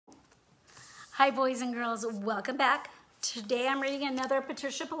Hi boys and girls, welcome back. Today I'm reading another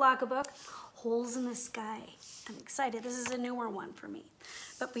Patricia Polacco book, Holes in the Sky. I'm excited, this is a newer one for me.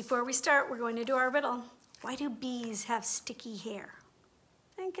 But before we start, we're going to do our riddle. Why do bees have sticky hair?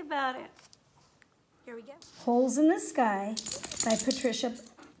 Think about it. Here we go. Holes in the Sky by Patricia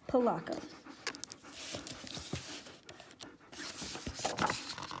Polacco.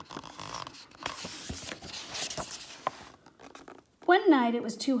 One night it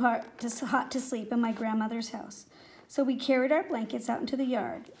was too hot to sleep in my grandmother's house, so we carried our blankets out into the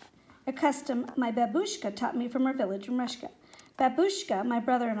yard, a custom my babushka taught me from our village in Russia. Babushka, my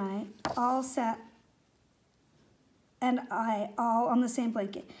brother and I, all on the same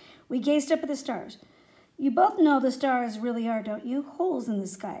blanket. We gazed up at the stars. You both know the stars really are, don't you? Holes in the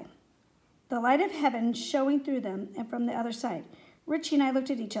sky. The light of heaven showing through them and from the other side. Richie and I looked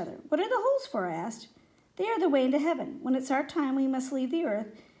at each other. What are the holes for? I asked. They are the way into heaven. When it's our time, we must leave the earth.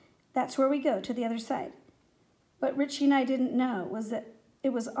 That's where we go, to the other side. What Richie and I didn't know was that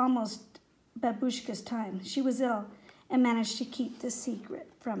it was almost Babushka's time. She was ill and managed to keep the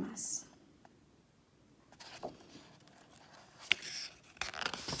secret from us.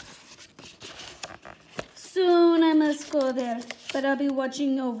 Soon I must go there, but I'll be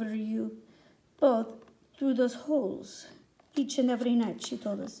watching over you both through those holes each and every night, she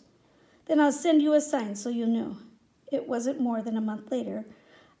told us. Then I'll send you a sign so you'll know. It wasn't more than a month later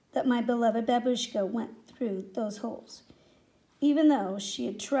that my beloved Babushka went through those holes. Even though she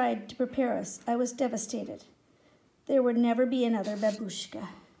had tried to prepare us, I was devastated. There would never be another Babushka.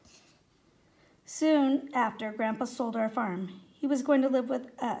 Soon after, Grandpa sold our farm. He was going to live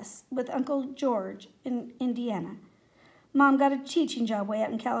with us, with Uncle George in Indiana. Mom got a teaching job way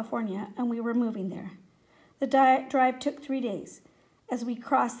out in California, and we were moving there. The drive took 3 days. As we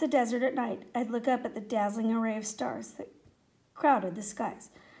crossed the desert at night, I'd look up at the dazzling array of stars that crowded the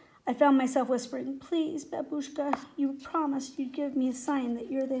skies. I found myself whispering, please, Babushka, you promised you'd give me a sign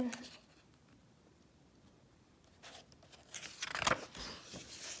that you're there.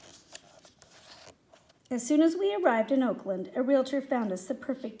 As soon as we arrived in Oakland, a realtor found us the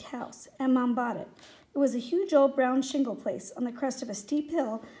perfect house, and Mom bought it. It was a huge old brown shingle place on the crest of a steep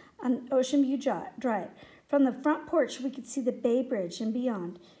hill on Ocean View Drive. From the front porch, we could see the Bay Bridge and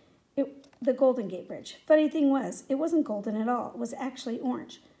beyond, the Golden Gate Bridge. Funny thing was, it wasn't golden at all. It was actually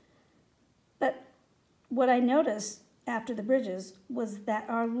orange. But what I noticed after the bridges was that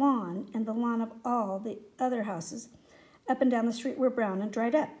our lawn and the lawn of all the other houses up and down the street were brown and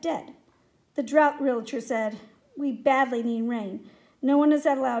dried up, dead. The drought realtor said, we badly need rain. No one is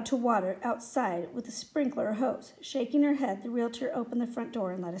allowed to water outside with a sprinkler or hose. Shaking her head, the realtor opened the front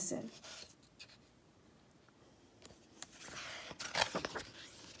door and let us in.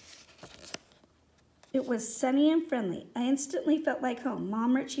 It was sunny and friendly. I instantly felt like home.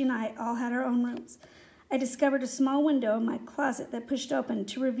 Mom, Richie, and I all had our own rooms. I discovered a small window in my closet that pushed open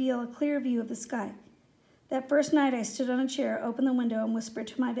to reveal a clear view of the sky. That first night, I stood on a chair, opened the window, and whispered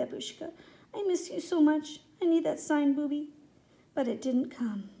to my babushka, I miss you so much. I need that sign, booby. But it didn't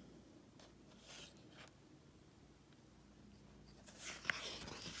come.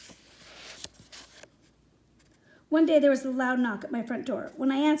 One day, there was a loud knock at my front door.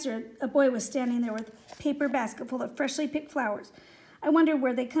 When I answered, a boy was standing there with a paper basket full of freshly picked flowers. I wondered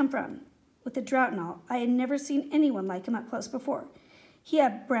where they'd come from. With the drought and all, I had never seen anyone like him up close before. He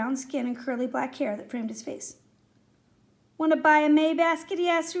had brown skin and curly black hair that framed his face. Want to buy a May basket? He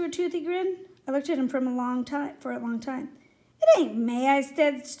asked through a toothy grin. I looked at him for a long time. It ain't May, I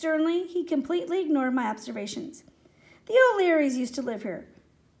said sternly. He completely ignored my observations. The O'Learys used to live here.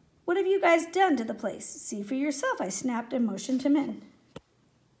 What have you guys done to the place? See for yourself, I snapped and motioned him in.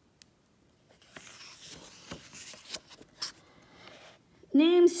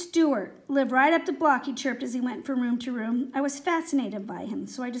 Name's Stuart. Live right up the block, he chirped as he went from room to room. I was fascinated by him,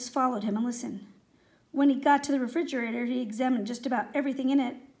 so I just followed him and listened. When he got to the refrigerator, he examined just about everything in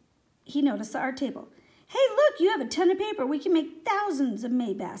it. He noticed the art table. Hey, look, you have a ton of paper. We can make thousands of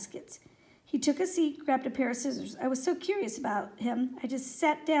May baskets. He took a seat, grabbed a pair of scissors. I was so curious about him, I just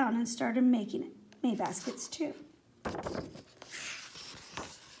sat down and started making it. May baskets, too.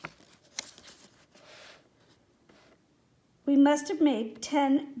 We must have made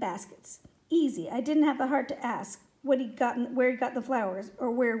 10 baskets. Easy. I didn't have the heart to ask where he got the flowers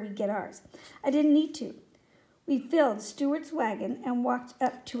or where we get ours. I didn't need to. We filled Stuart's wagon and walked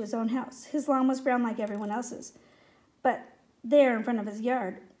up to his own house. His lawn was brown like everyone else's, but there in front of his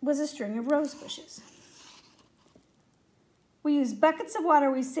yard was a string of rose bushes. We used buckets of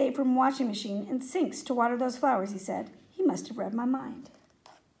water we saved from a washing machine and sinks to water those flowers, he said. He must have read my mind.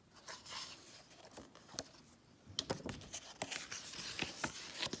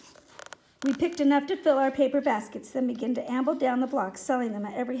 We picked enough to fill our paper baskets, then began to amble down the block, selling them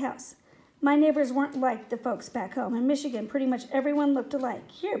at every house. My neighbors weren't like the folks back home. In Michigan, pretty much everyone looked alike.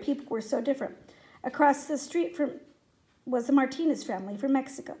 Here, people were so different. Across the street was the Martinez family from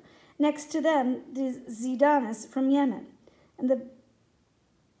Mexico. Next to them, the Zidanis from Yemen, and the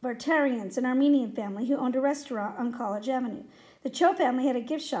Vartarians, an Armenian family who owned a restaurant on College Avenue. The Cho family had a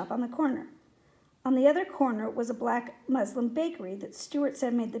gift shop on the corner. On the other corner was a black Muslim bakery that Stuart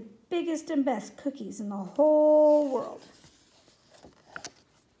said made the biggest and best cookies in the whole world.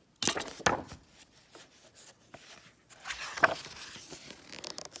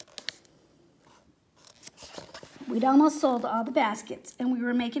 We'd almost sold all the baskets, and we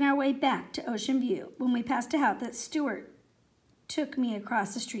were making our way back to Ocean View when we passed a house that Stuart took me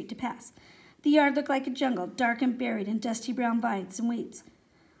across the street to pass. The yard looked like a jungle, dark and buried in dusty brown vines and weeds.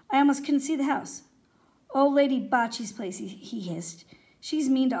 I almost couldn't see the house. "Old Lady Bocce's place," he hissed. "She's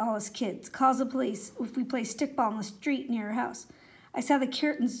mean to all us kids. Calls the police if we play stickball in the street near her house." I saw the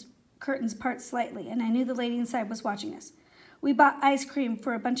curtains part slightly, and I knew the lady inside was watching us. We bought ice cream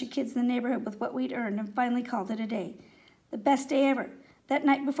for a bunch of kids in the neighborhood with what we'd earned and finally called it a day. The best day ever. That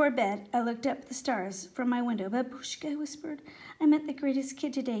night before bed, I looked up at the stars from my window. "Babushka," I whispered, "I met the greatest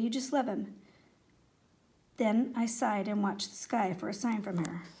kid today. You just love him." Then I sighed and watched the sky for a sign from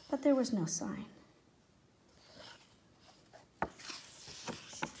her, but there was no sign.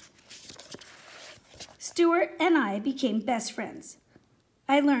 Stuart and I became best friends.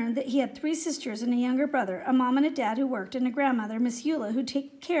 I learned that he had 3 sisters and a younger brother, a mom and a dad who worked, and a grandmother, Miss Eula, who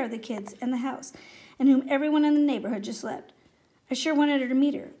took care of the kids and the house, and whom everyone in the neighborhood just loved. I sure wanted her to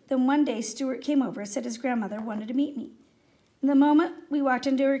meet her. Then one day, Stuart came over and said his grandmother wanted to meet me. In the moment we walked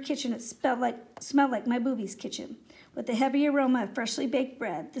into her kitchen, it smelled like my boobie's kitchen, with the heavy aroma of freshly baked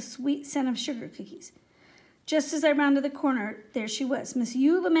bread, the sweet scent of sugar cookies. Just as I rounded the corner, there she was, Miss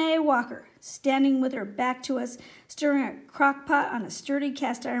Eula May Walker, standing with her back to us, stirring a crock pot on a sturdy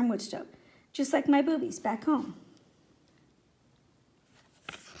cast iron wood stove, just like my boobies back home.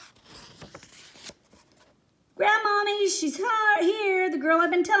 "Grandmommy, she's here, the girl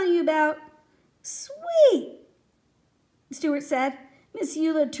I've been telling you about." "Sweet," Stuart said. Miss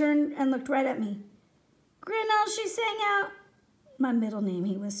Eula turned and looked right at me. "Grinnell," she sang out. "My middle name,"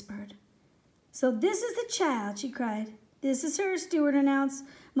 he whispered. "So this is the child," she cried. "This is her," Stuart announced,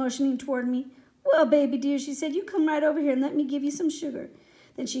 motioning toward me. "Well, baby dear," she said, "you come right over here and let me give you some sugar."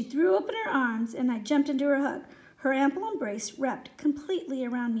 Then she threw open her arms, and I jumped into her hug. Her ample embrace wrapped completely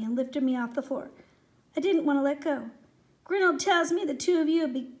around me and lifted me off the floor. I didn't want to let go. "Grinnell tells me the 2 of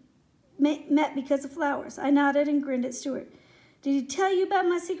you met because of flowers." I nodded and grinned at Stuart. "Did he tell you about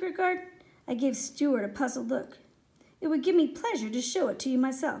my secret garden?" I gave Stuart a puzzled look. "It would give me pleasure to show it to you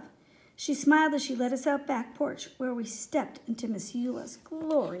myself." She smiled as she led us out back porch, where we stepped into Miss Eula's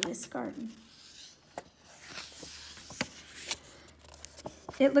glorious garden.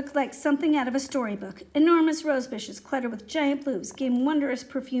 It looked like something out of a storybook. Enormous rose bushes cluttered with giant blooms gave wondrous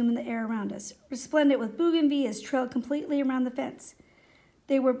perfume in the air around us. Resplendent with bougainvilleas trailed completely around the fence.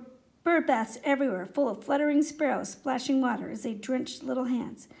 There were bird baths everywhere, full of fluttering sparrows splashing water as they drenched little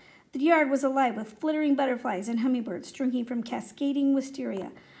hands. The yard was alive with flittering butterflies and hummingbirds drinking from cascading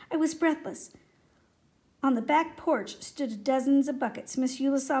wisteria. I was breathless. On the back porch stood dozens of buckets. Miss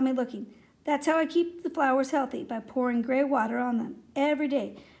Eula saw me looking. "That's how I keep the flowers healthy, by pouring gray water on them every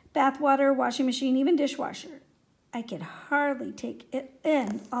day. Bath water, washing machine, even dishwasher." I could hardly take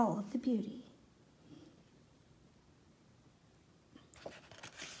in all of the beauty.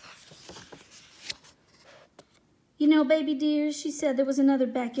 "You know, baby dear," she said, "there was another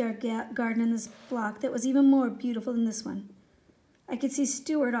backyard garden in this block that was even more beautiful than this one." I could see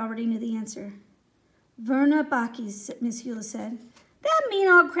Stuart already knew the answer. "Verna Bocce's," Miss Eula said. "That mean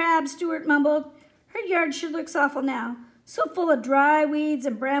old crab," Stuart mumbled. "Her yard sure looks awful now. So full of dry weeds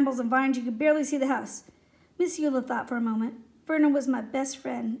and brambles and vines you could barely see the house." Miss Eula thought for a moment. "Verna was my best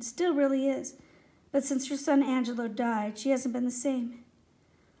friend, still really is. But since her son Angelo died, she hasn't been the same."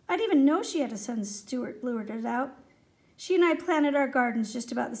 "I didn't even know she had a son," Stuart blurted out. "She and I planted our gardens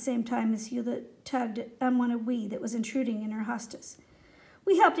just about the same time." Miss Eula tugged at unwanted weed that was intruding in her hostess.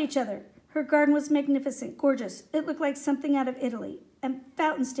 "We helped each other. Her garden was magnificent, gorgeous. It looked like something out of Italy, and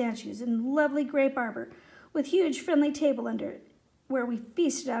fountain statues and lovely grape arbor with huge friendly table under it, where we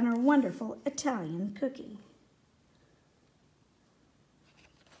feasted on her wonderful Italian cooking."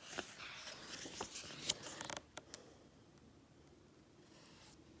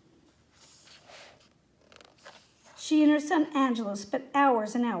 She and her son Angelo spent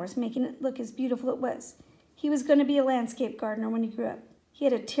hours and hours making it look as beautiful as it was. He was going to be a landscape gardener when he grew up. He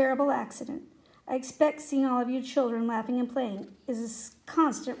had a terrible accident. I expect seeing all of you children laughing and playing is a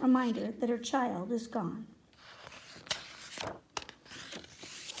constant reminder that her child is gone.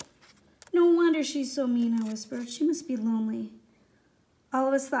 No wonder she's so mean, I whispered. She must be lonely. All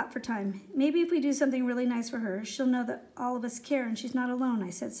of us thought for a time. Maybe if we do something really nice for her, she'll know that all of us care and she's not alone, I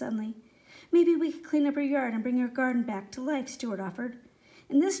said suddenly. Maybe we could clean up her yard and bring her garden back to life, Stuart offered.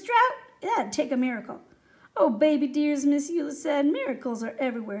 In this drought, that'd take a miracle. Oh, baby dears, Miss Eula said, miracles are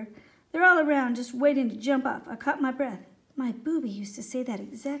everywhere. They're all around, just waiting to jump off. I caught my breath. My booby used to say that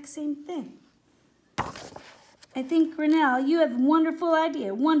exact same thing. I think, Grinnell, you have a wonderful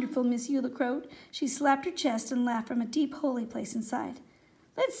idea. Wonderful, Miss Eula crowed. She slapped her chest and laughed from a deep, holy place inside.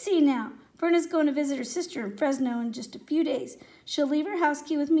 Let's see now. Verna's going to visit her sister in Fresno in just a few days. She'll leave her house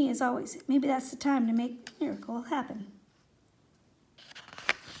key with me as always. Maybe that's the time to make the miracle happen.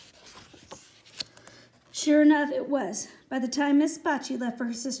 Sure enough, it was. By the time Miss Bocce left for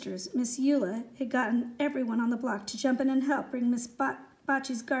her sister's, Miss Eula had gotten everyone on the block to jump in and help bring Miss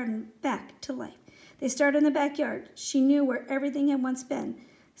Bocce's garden back to life. They started in the backyard. She knew where everything had once been,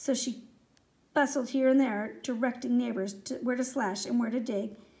 so she bustled here and there, directing neighbors to where to slash and where to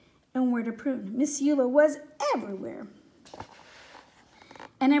dig and where to prune. Miss Eula was everywhere.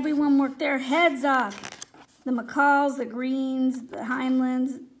 And everyone worked their heads off. The McCalls, the Greens, the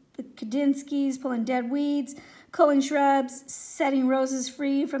Heinleins, the Kadinskis, pulling dead weeds, culling shrubs, setting roses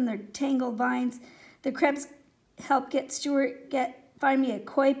free from their tangled vines. The Krebs helped find me a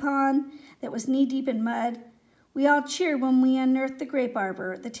koi pond that was knee-deep in mud. We all cheered when we unearthed the grape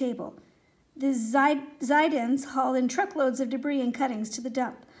arbor at the table. The Zidans hauled in truckloads of debris and cuttings to the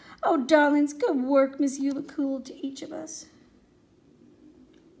dump. Oh, darlings, good work, Miss Eula called to each of us.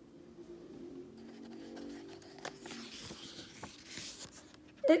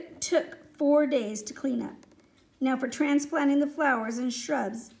 It took 4 days to clean up. Now for transplanting the flowers and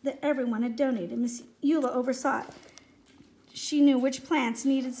shrubs that everyone had donated. Miss Eula oversaw it. She knew which plants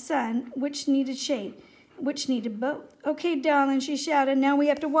needed sun, which needed shade, which needed both. Okay, darling, she shouted, now we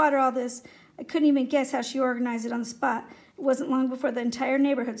have to water all this. I couldn't even guess how she organized it on the spot. It wasn't long before the entire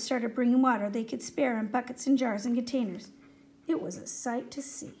neighborhood started bringing water they could spare in buckets and jars and containers. It was a sight to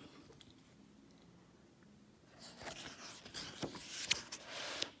see.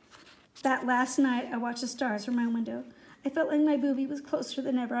 That last night, I watched the stars from my window. I felt like my booby was closer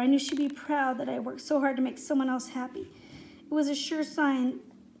than ever. I knew she'd be proud that I worked so hard to make someone else happy. It was a sure sign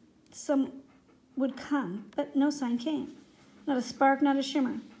some would come, but no sign came. Not a spark, not a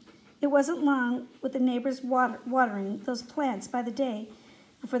shimmer. It wasn't long with the neighbors watering those plants by the day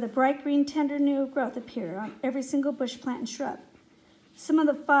before the bright green, tender new growth appeared on every single bush plant and shrub. Some of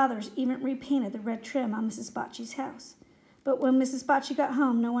the fathers even repainted the red trim on Mrs. Bocce's house. But when Mrs. Bocce got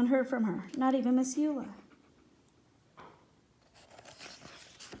home, no one heard from her, not even Miss Eula.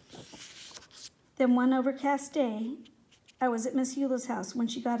 Then one overcast day, I was at Miss Eula's house when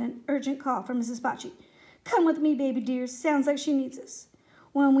she got an urgent call from Mrs. Bocce. Come with me, baby dear. Sounds like she needs us.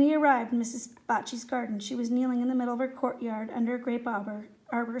 When we arrived in Mrs. Bocce's garden, she was kneeling in the middle of her courtyard under a grape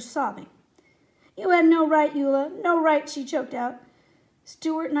arbor sobbing. You had no right, Eula. No right, she choked out.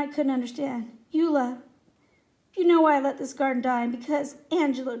 Stuart and I couldn't understand. Eula, you know why I let this garden die, and because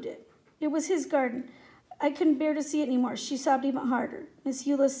Angelo did. It was his garden. I couldn't bear to see it anymore. She sobbed even harder. Miss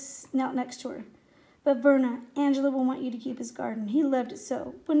Eula knelt next to her. But Verna, Angelo will want you to keep his garden. He loved it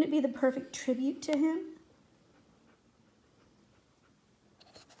so. Wouldn't it be the perfect tribute to him?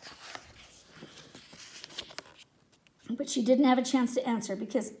 But she didn't have a chance to answer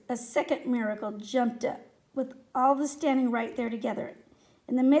because a second miracle jumped up with all the standing right there together.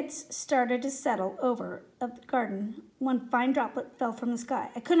 And the mist started to settle over of the garden. One fine droplet fell from the sky.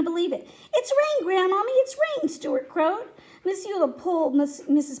 I couldn't believe it. It's rain, Grandmommy, it's rain, Stuart crowed. Miss Eula pulled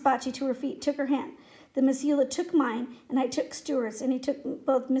Mrs. Bocce to her feet, took her hand. Then Miss Eula took mine, and I took Stuart's, and he took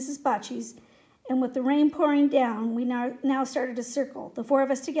both Mrs. Bocce's. And with the rain pouring down, we now started to circle, the four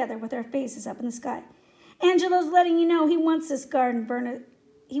of us together with our faces up in the sky. Angelo's letting you know he wants this garden, Verna.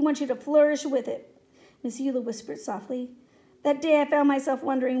 He wants you to flourish with it, Miss Eula whispered softly. That day I found myself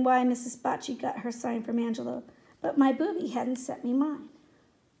wondering why Mrs. Bocce got her sign from Angelo, but my booby hadn't sent me mine.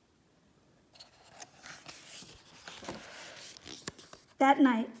 That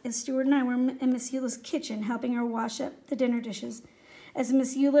night, as Stuart and I were in Miss Eula's kitchen helping her wash up the dinner dishes, as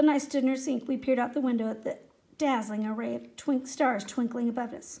Miss Eula and I stood in her sink, we peered out the window at the dazzling array of stars twinkling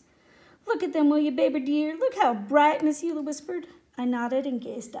above us. Look at them, will you, baby dear? Look how bright, Miss Eula whispered. I nodded and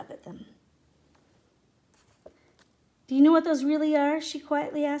gazed up at them. Do you know what those really are? She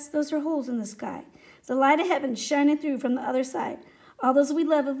quietly asked. Those are holes in the sky. The light of heaven shining through from the other side. All those we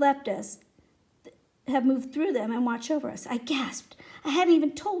love have left us. have moved through them and watch over us. I gasped. I hadn't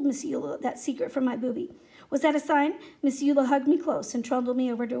even told Miss Eula that secret from my booby. Was that a sign? Miss Eula hugged me close and trundled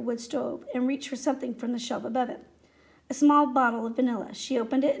me over to a wood stove and reached for something from the shelf above it. A small bottle of vanilla. She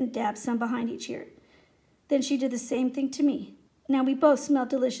opened it and dabbed some behind each ear. Then she did the same thing to me. Now we both smell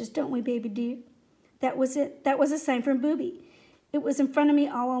delicious, don't we, baby dear? That was it. That was a sign from Booby. It was in front of me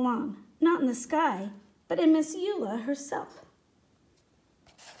all along. Not in the sky, but in Miss Eula herself.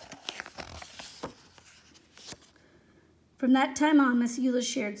 From that time on, Miss Eula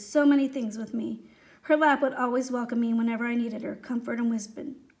shared so many things with me. Her lap would always welcome me whenever I needed her comfort and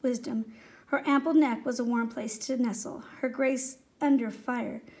wisdom. Her ample neck was a warm place to nestle. Her grace under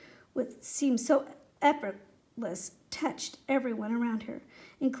fire seemed so effortless, touched everyone around her,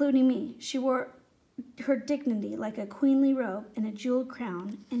 including me. She wore her dignity like a queenly robe and a jeweled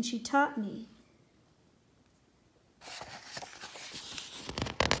crown, and she taught me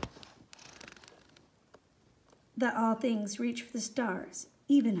that all things reach for the stars,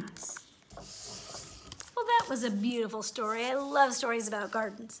 even us. Well, that was a beautiful story. I love stories about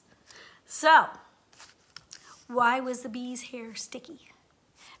gardens. So, why was the bee's hair sticky?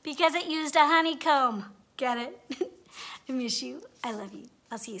 Because it used a honeycomb. Get it? I miss you. I love you.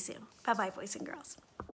 I'll see you soon. Bye-bye, boys and girls.